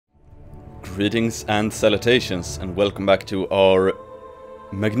Greetings and salutations, and welcome back to our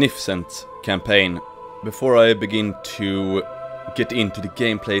magnificent campaign. Before I begin to get into the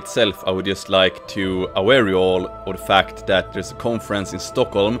gameplay itself, I would just like to aware you all of the fact that there's a conference in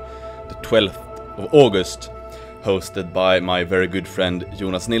Stockholm, the 12th of August, hosted by my very good friend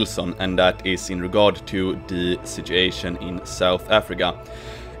Jonas Nilsson, and that is in regard to the situation in South Africa.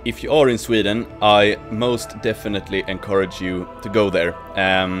 If you are in Sweden, I most definitely encourage you to go there.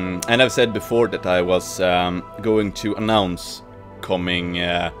 And I've said before that I was going to announce coming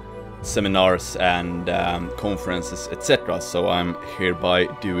seminars and conferences, etc. So I'm hereby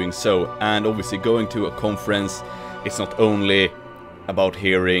doing so. And obviously going to a conference, it's not only about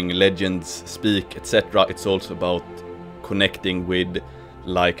hearing legends speak, etc. It's also about connecting with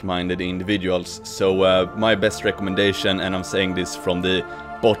like-minded individuals. So my best recommendation, and I'm saying this from the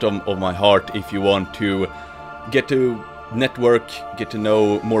bottom of my heart, if you want to get to network, get to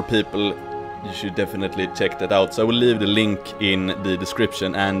know more people, you should definitely check that out. So I will leave the link in the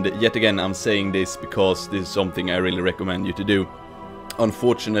description, and yet again I'm saying this because this is something I really recommend you to do.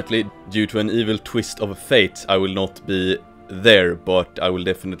 Unfortunately, due to an evil twist of fate, I will not be there, but I will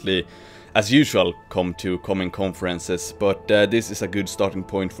definitely, as usual, come to coming conferences. But this is a good starting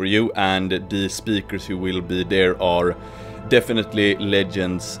point for you, and the speakers who will be there are definitely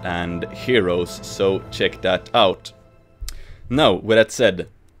legends and heroes, so check that out. Now, with that said,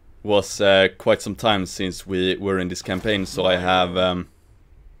 was quite some time since we were in this campaign, so I have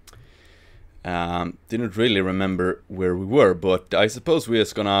didn't really remember where we were, but I suppose we're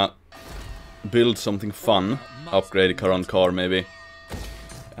just gonna build something fun, upgrade the current car maybe,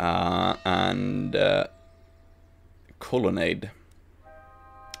 and colonnade.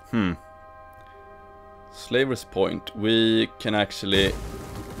 Slaver's Point. We can actually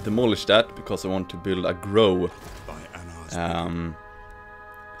demolish that because I want to build a grow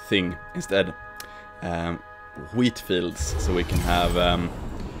thing instead. Wheat fields, so we can have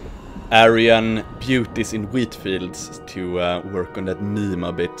Aryan beauties in wheat fields to work on that meme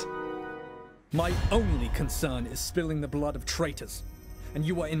a bit. My only concern is spilling the blood of traitors, and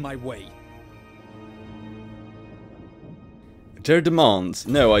you are in my way. Their demands.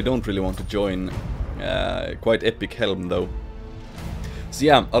 No, I don't really want to join. Quite epic helm though. So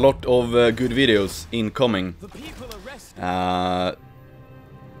yeah, a lot of good videos incoming.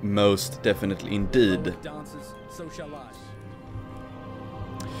 Most definitely indeed.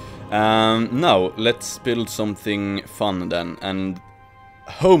 Now let's build something fun then. And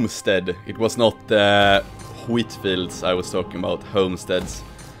homestead. It was not wheat fields I was talking about, homesteads.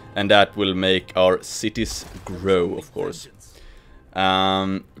 And that will make our cities grow, of course.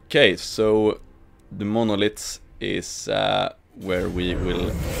 Okay, so the monoliths is where we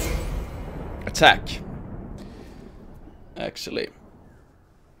will attack. Actually,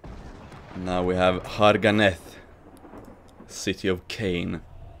 now we have Harganeth, city of Cain.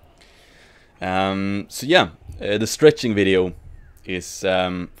 So yeah, the stretching video is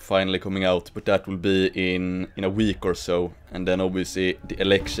finally coming out, but that will be in a week or so, and then obviously the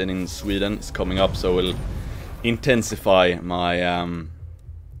election in Sweden is coming up, so we'll intensify my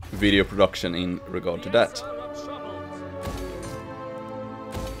video production in regard to that.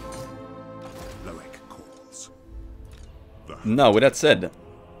 Now, with that said,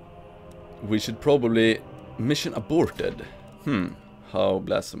 we should probably mission aborted. How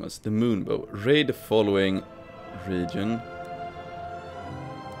blasphemous. The moonbow. Raid the following region.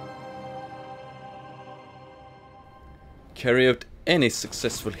 Carry out any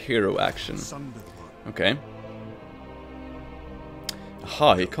successful hero action. Okay.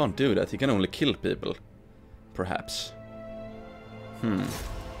 Aha, he can't do that. He can only kill people. Perhaps.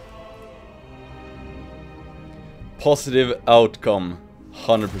 Positive outcome.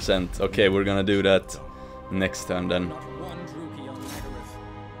 100%. Okay, we're gonna do that next turn then.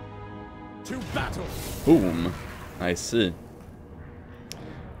 Boom. I see.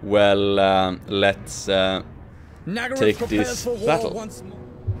 Well, let's take this battle.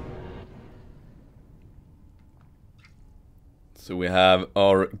 So we have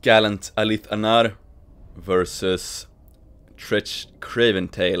our gallant Alith Anar versus Tretch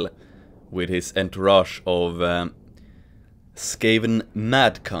Craventail with his entourage of Skaven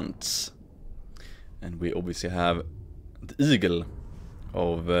Madcunts. And we obviously have the Eagle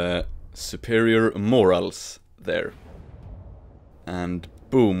of superior morals there. And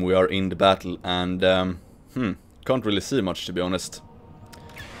boom, we are in the battle, and can't really see much, to be honest.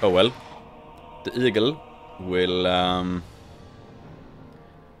 Oh well. The Eagle will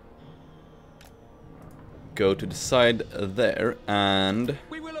go to the side there, and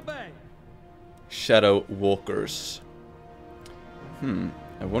Shadow Walkers.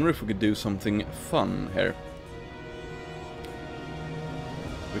 I wonder if we could do something fun here.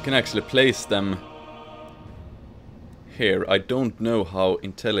 We can actually place them here. I don't know how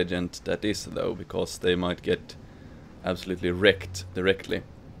intelligent that is though, because they might get absolutely wrecked directly.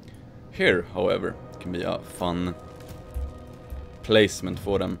 Here, however, can be a fun placement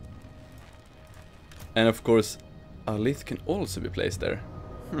for them. And of course, Alith can also be placed there.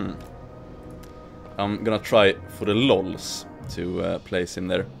 I'm gonna try for the lols to place him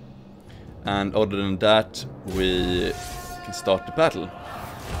there. And other than that, we can start the battle.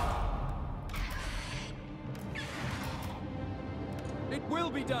 It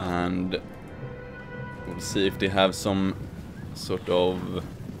will be done. And we'll see if they have some sort of...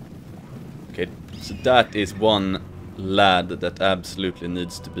 Okay, so that is one lad that absolutely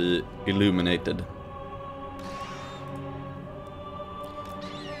needs to be illuminated.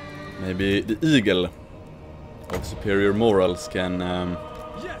 Maybe the eagle of superior morals can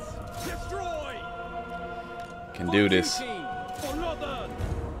do this.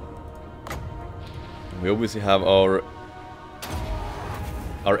 We obviously have our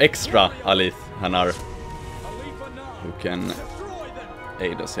extra Alith Hanar, who can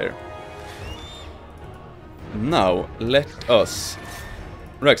aid us here. Now let us...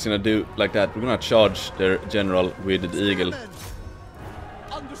 We're actually gonna do like that. We're gonna charge their general with the eagle,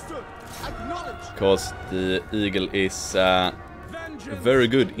 because the eagle is very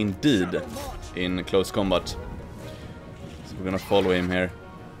good indeed in close combat. So we're gonna follow him here.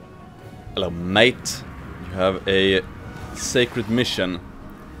 Hello, mate. You have a sacred mission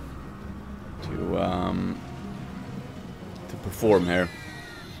to perform here.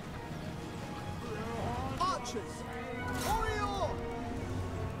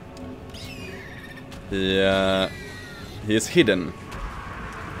 He is hidden.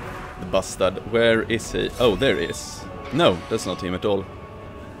 The bastard. Where is he? Oh, there he is. No, that's not him at all.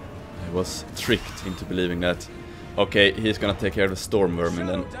 I was tricked into believing that. Okay, he's gonna take care of the storm vermin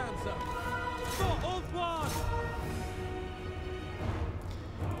then.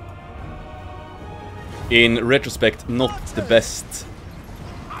 In retrospect, not the best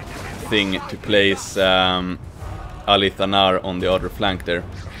thing to place Alith Hanar on the other flank there.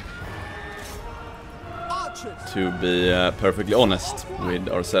 To be perfectly honest with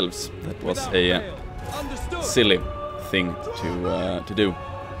ourselves, that was a silly thing to do.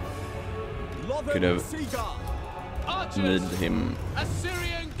 Could have needed him.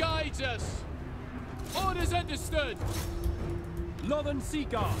 Assyrian guides us. Orders understood. Northern Sea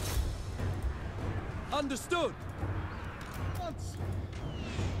Guard. Understood.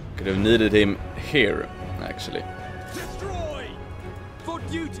 Could have needed him here, actually. Destroy. For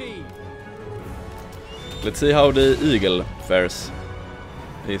duty. Let's see how the eagle fares.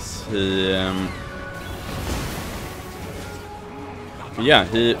 Is he... yeah,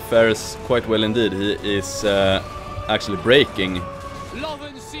 he fares quite well indeed. He is actually breaking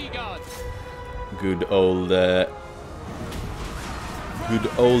good old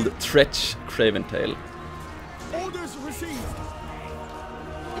Tretch Craventail.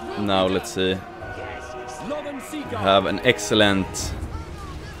 Now let's see. We have an excellent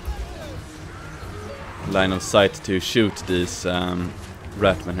line of sight to shoot these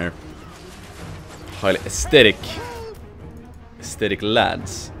ratmen here. Highly aesthetic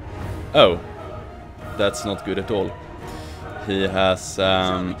lads. Oh, that's not good at all. He has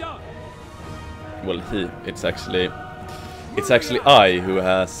well, it's actually I who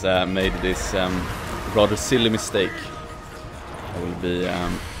has made this rather silly mistake. I will be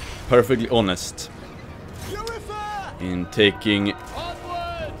perfectly honest in taking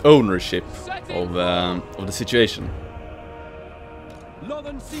ownership of the situation.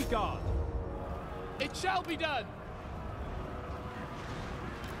 Northern Sea Guard. It shall be done.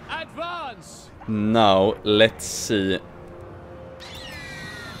 Advance. Now let's see.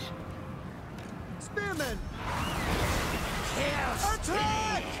 Spearmen.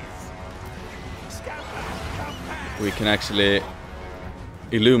 We can actually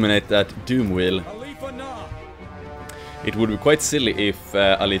illuminate that doom wheel. It would be quite silly if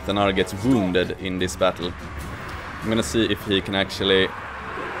Alith Hanar gets wounded in this battle. I'm gonna see if he can actually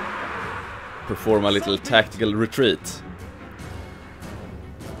perform a little tactical retreat.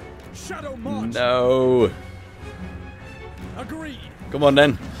 No. Agreed. Come on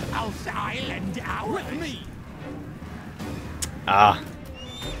then. With me. Ah.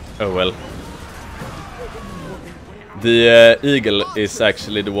 Oh well. The eagle is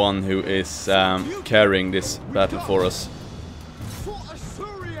actually the one who is carrying this battle for us,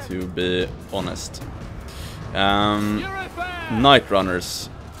 to be honest. Night runners,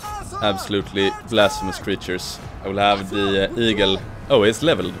 absolutely blasphemous creatures. I will have the eagle Oh, it's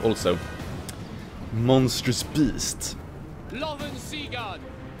leveled also. Monstrous beast. Loven Seagard.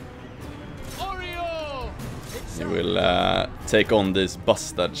 Oriole. He will take on this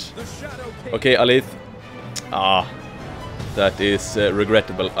bastards. The Shadow King. Okay, Alith. Ah, that is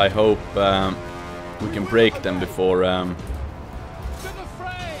regrettable. I hope we can break them before To the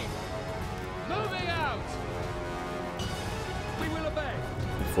fray. Moving out. We will obey.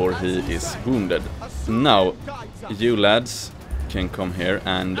 before he is wounded. Now, you lads can come here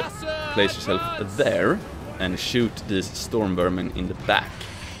and place yourself there and shoot these storm vermin in the back.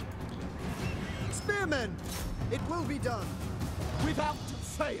 Spearmen. It will be done. Without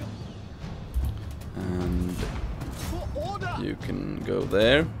fail. And For order. you can go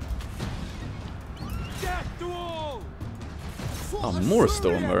there. Death to all. For Oh, more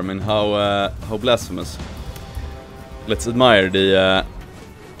Assyria. storm vermin. How blasphemous. Let's admire the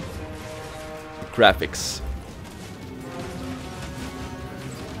graphics.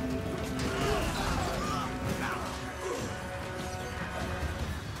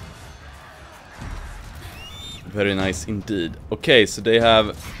 Very nice indeed. Okay, so they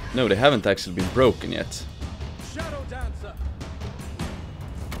have... No, they haven't actually been broken yet. Shadow Dancer.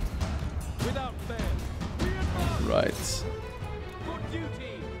 Without fail. We advance. Right. For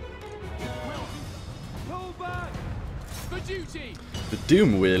duty. Pull back. For duty. The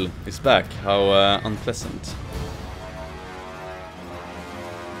Doom Wheel is back. How unpleasant.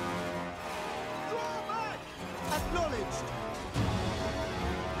 Draw back. Acknowledged.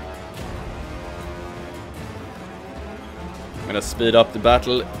 I'm gonna speed up the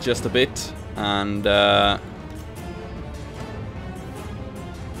battle just a bit and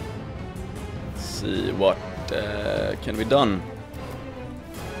see what can be done.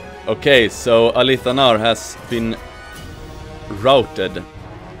 Okay, so Alithanar has been routed.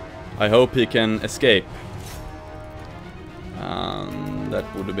 I hope he can escape. That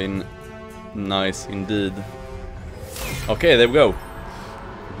would have been nice indeed. Okay, there we go.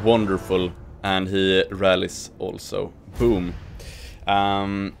 Wonderful. And he rallies also. Boom.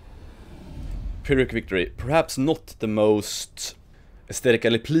 Pyrrhic victory. Perhaps not the most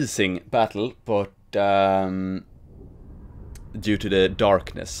aesthetically pleasing battle, but due to the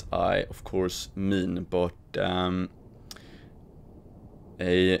darkness, I of course mean, but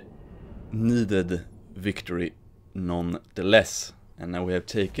a needed victory nonetheless. And now we have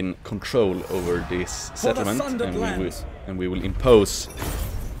taken control over this settlement, and we will impose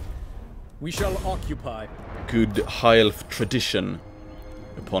We shall occupy. good high elf tradition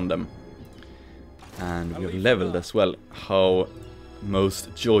upon them. And we have leveled as well. How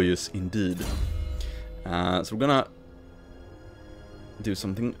most joyous indeed. So we're gonna do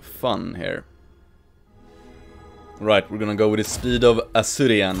something fun here. Right, we're gonna go with the speed of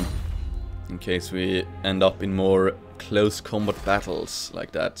Assyrian, in case we end up in more close combat battles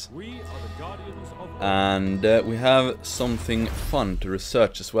like that. We are the guardians of And we have something fun to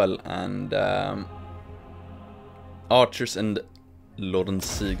research as well, and archers and Loden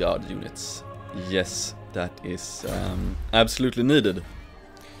Seaguard units. Yes, that is absolutely needed.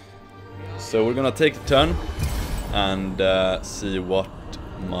 So we're gonna take the turn and see what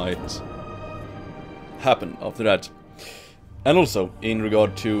might happen after that. And also, in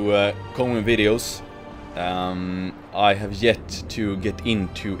regard to common videos, I have yet to get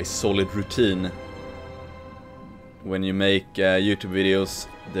into a solid routine. When you make YouTube videos,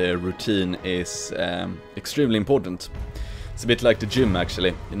 the routine is extremely important. It's a bit like the gym,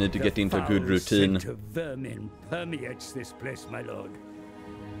 actually. You need to get into a good routine. The foul scent of vermin permeates this place, my lord.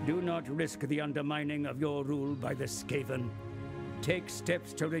 Do not risk the undermining of your rule by the Skaven. Take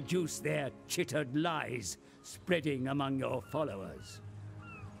steps to reduce their chittered lies spreading among your followers.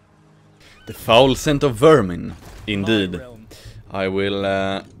 The foul scent of vermin, indeed. my realm. I will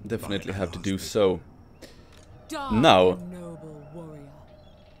definitely have to do so. Die, Now, noble warrior.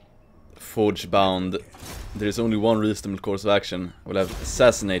 Forge bound. There is only one reasonable course of action. I will have to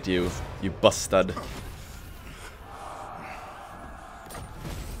assassinate you, you bastard.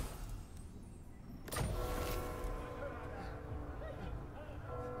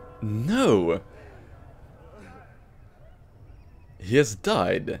 No! He has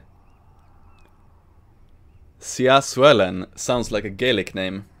died. Siaswellen sounds like a Gaelic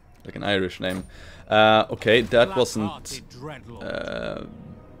name, like an Irish name. Okay, that wasn't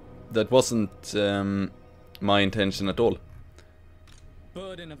my intention at all.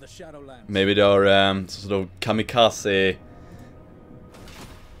 Burden of the Shadowlands. Maybe they are sort of kamikaze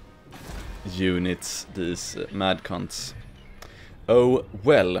units, these mad cunts. Oh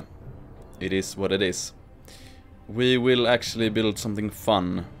well, it is what it is. We will actually build something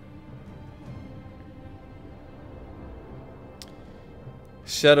fun.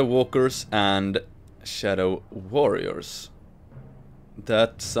 Shadow Walkers and Shadow Warriors.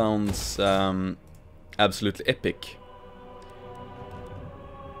 That sounds absolutely epic.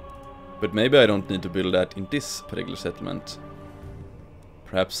 But maybe I don't need to build that in this particular settlement.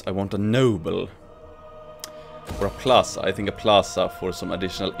 Perhaps I want a noble. Or a plaza. I think a plaza for some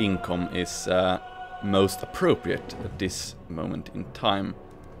additional income is most appropriate at this moment in time.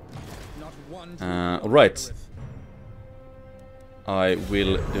 Alright. I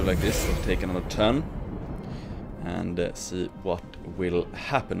will do like this, I'll take another turn and see what will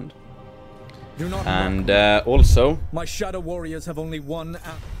happen. And also, my Shadow Warriors have only one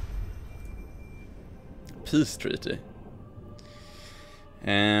peace treaty.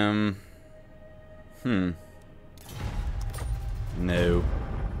 No.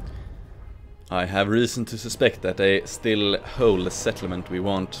 I have reason to suspect that they still hold the settlement we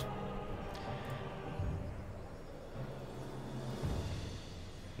want.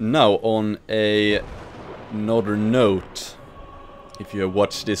 Now, on another note, if you have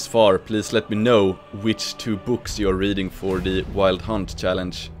watched this far, please let me know which 2 books you're reading for the Wild Hunt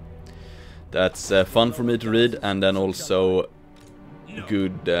challenge. That's fun for me to read, and then also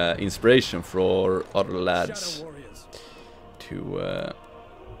good inspiration for other lads to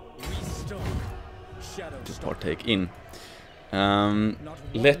partake in.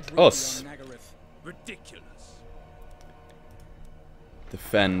 Let us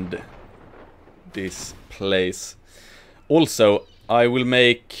defend this place. Also, I will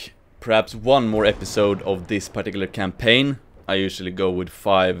make perhaps one more episode of this particular campaign. I usually go with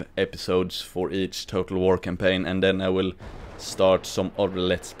 5 episodes for each Total War campaign, and then I will start some other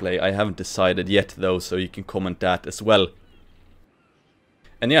Let's Play. I haven't decided yet though, so you can comment that as well.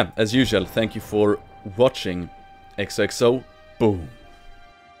 And yeah, as usual, thank you for watching. XOXO, boom.